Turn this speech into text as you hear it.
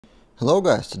Hello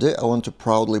guys, today I want to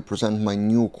proudly present my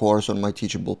new course on my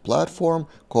Teachable platform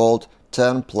called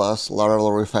 10 plus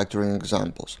Laravel refactoring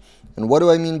examples. And what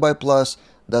do I mean by plus?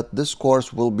 That this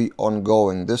course will be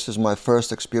ongoing. This is my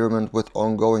first experiment with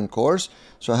ongoing course.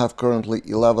 So I have currently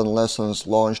 11 lessons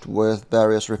launched with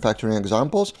various refactoring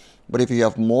examples. But if you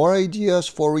have more ideas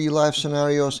for real life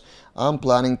scenarios, I'm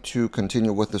planning to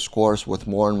continue with this course with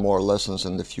more and more lessons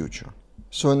in the future.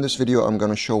 So in this video, I'm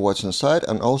going to show what's inside,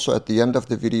 and also at the end of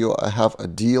the video, I have a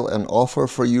deal and offer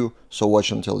for you, so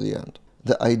watch until the end.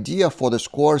 The idea for this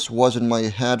course was in my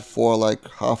head for like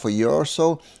half a year or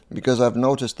so, because I've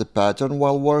noticed the pattern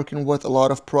while working with a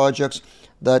lot of projects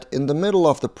that in the middle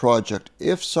of the project,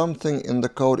 if something in the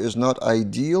code is not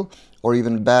ideal or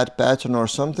even bad pattern or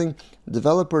something,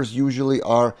 developers usually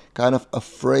are kind of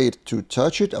afraid to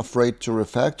touch it, afraid to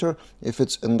refactor if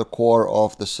it's in the core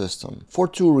of the system. For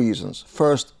two reasons.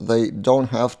 First, they don't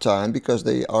have time because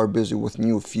they are busy with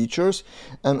new features.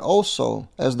 And also,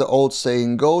 as the old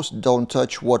saying goes, don't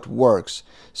touch what works.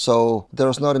 So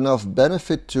there's not enough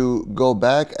benefit to go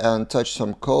back and touch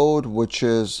some code which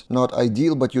is not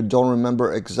ideal, but you don't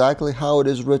remember exactly how it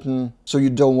is written. So you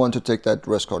don't want to take that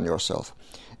risk on yourself.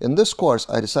 In this course,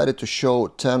 I decided to show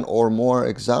 10 or more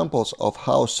examples of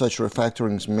how such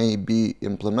refactorings may be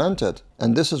implemented.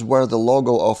 And this is where the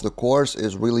logo of the course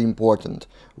is really important.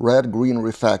 Red, green,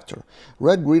 refactor.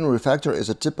 Red, green, refactor is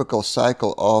a typical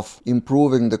cycle of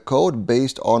improving the code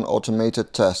based on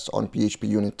automated tests, on PHP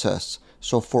unit tests.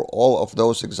 So for all of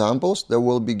those examples, there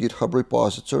will be GitHub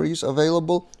repositories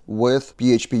available with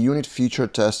PHP unit feature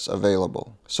tests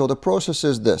available. So the process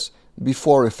is this.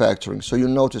 Before refactoring, so you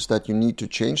notice that you need to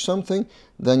change something,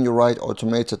 then you write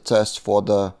automated tests for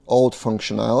the old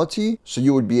functionality, so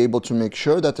you would be able to make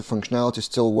sure that the functionality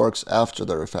still works after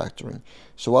the refactoring.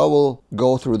 So I will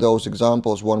go through those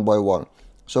examples one by one.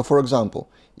 So for example,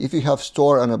 if you have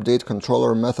store and update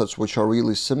controller methods which are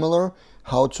really similar,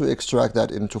 how to extract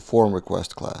that into form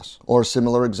request class. Or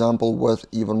similar example with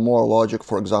even more logic,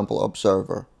 for example,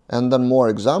 observer. And then more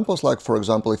examples, like for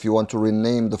example, if you want to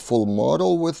rename the full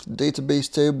model with database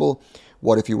table,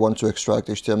 what if you want to extract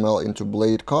HTML into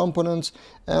blade components,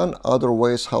 and other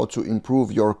ways how to improve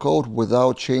your code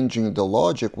without changing the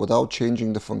logic, without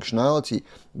changing the functionality,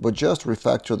 but just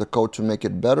refactor the code to make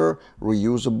it better,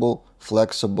 reusable,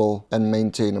 flexible, and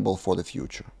maintainable for the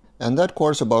future. And that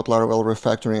course about Laravel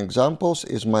refactoring examples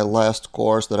is my last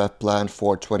course that I've planned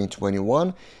for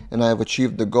 2021, and I have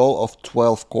achieved the goal of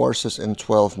 12 courses in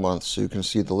 12 months. So you can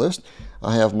see the list.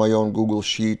 I have my own Google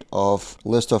Sheet of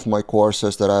list of my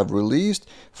courses that I've released.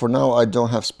 For now, I don't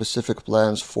have specific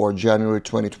plans for January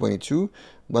 2022,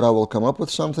 but I will come up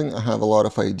with something. I have a lot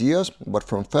of ideas, but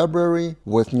from February,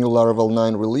 with new Laravel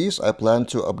 9 release, I plan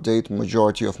to update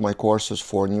majority of my courses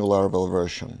for new Laravel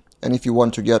version. And if you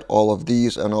want to get all of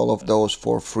these and all of those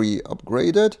for free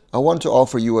upgraded, I want to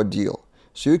offer you a deal.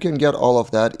 So you can get all of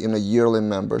that in a yearly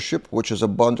membership, which is a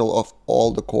bundle of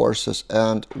all the courses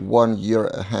and 1 year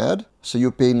ahead. So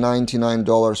you pay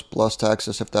 $99 plus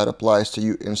taxes if that applies to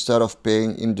you. Instead of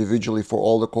paying individually for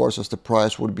all the courses, the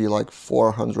price would be like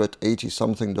 $480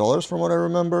 something from what I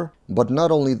remember. But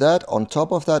not only that, on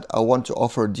top of that, I want to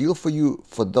offer a deal for you,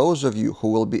 for those of you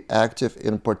who will be active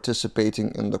in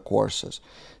participating in the courses.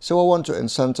 So I want to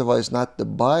incentivize not the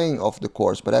buying of the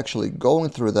course, but actually going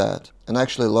through that and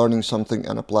actually learning something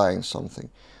and applying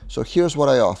something. So here's what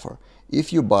I offer.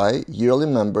 If you buy yearly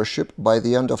membership by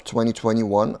the end of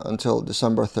 2021 until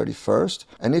December 31st,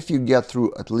 and if you get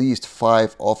through at least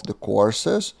 5 of the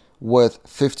courses with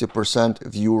 50%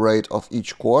 view rate of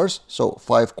each course, so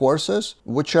 5 courses,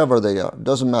 whichever they are,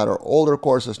 doesn't matter, older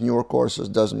courses, newer courses,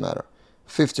 doesn't matter.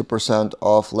 50%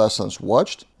 of lessons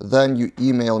watched, then you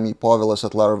email me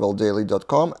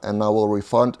povilas@laraveldaily.com and I will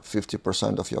refund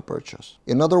 50% of your purchase.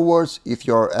 In other words, if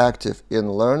you're active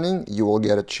in learning, you will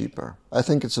get it cheaper. I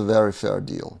think it's a very fair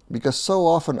deal because so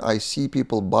often I see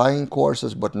people buying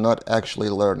courses but not actually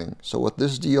learning. So with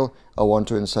this deal, I want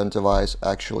to incentivize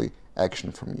actually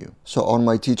action from you. So on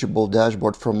my Teachable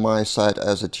dashboard from my side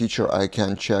as a teacher, I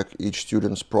can check each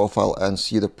student's profile and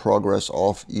see the progress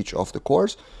of each of the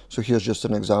course. So here's just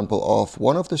an example of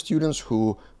one of the students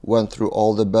who went through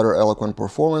all the Better Eloquent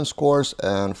Performance course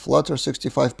and Flutter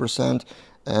 65%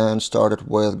 and started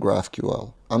with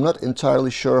GraphQL. I'm not entirely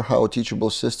sure how a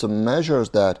Teachable system measures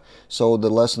that, so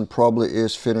the lesson probably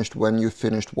is finished when you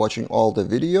finished watching all the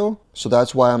video. So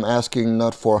that's why I'm asking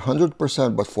not for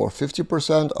 100% but for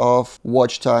 50% of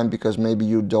watch time, because maybe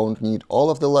you don't need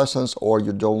all of the lessons or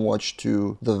you don't watch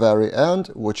to the very end,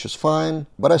 which is fine,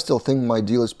 but I still think my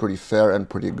deal is pretty fair and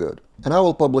pretty good. And I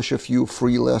will publish a few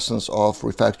free lessons of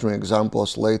refactoring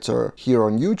examples later here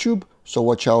on YouTube. So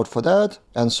watch out for that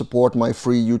and support my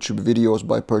free YouTube videos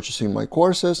by purchasing my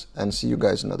courses, and see you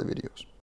guys in other videos.